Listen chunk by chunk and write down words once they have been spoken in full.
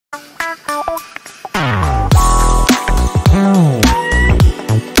Come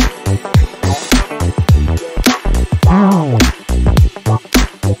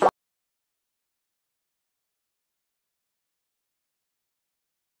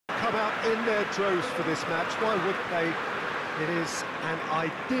out in their droves for this match. Why wouldn't they? It is an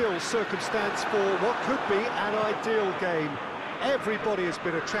ideal circumstance for what could be an ideal game. Everybody has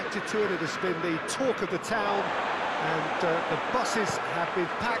been attracted to it. It has been the talk of the town, and the buses have been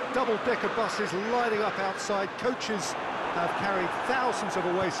packed, double-decker buses lining up outside. Coaches have carried thousands of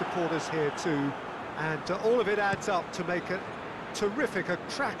away supporters here too, and all of it adds up to make a terrific, a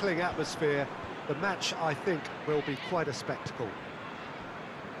crackling atmosphere. The match, I think, will be quite a spectacle.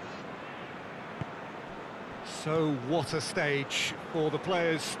 So what a stage for the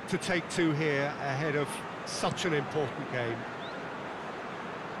players to take to here ahead of such an important game.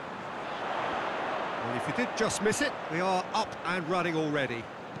 And if you did just miss it, we are up and running already.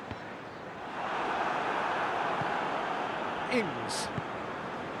 Ings.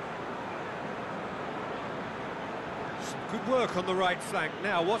 Some good work on the right flank.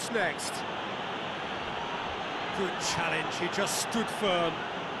 Now, what's next? Good challenge, he just stood firm.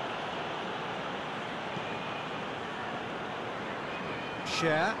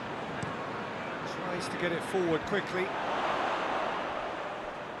 Share tries to get it forward quickly.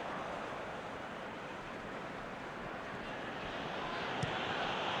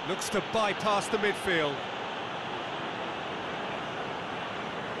 Looks to bypass the midfield.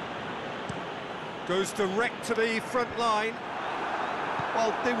 Goes direct to the front line.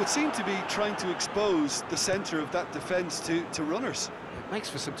 Well, they would seem to be trying to expose the centre of that defence to runners. It makes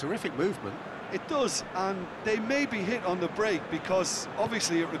for some terrific movement. It does, and they may be hit on the break because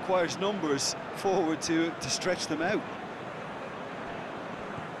obviously it requires numbers forward to stretch them out.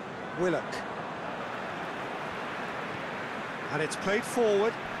 Willock. And it's played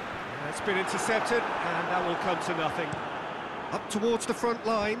forward. It's been intercepted, and that will come to nothing. Up towards the front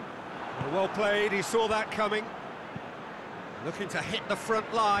line. Well played, he saw that coming. Looking to hit the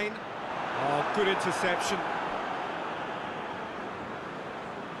front line. Oh, good interception.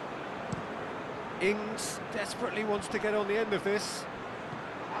 Ings desperately wants to get on the end of this.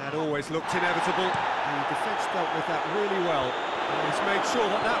 That always looked inevitable. The defence dealt with that really well. And he's made sure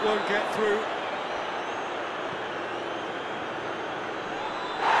that that won't get through.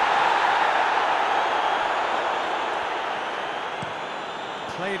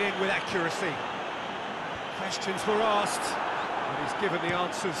 Played in with accuracy. Questions were asked, but he's given the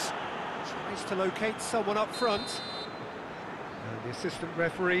answers. Tries to locate someone up front. And the assistant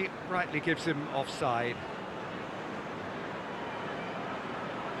referee rightly gives him offside.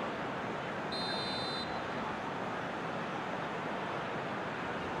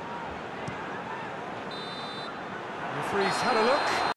 The referee's had a look.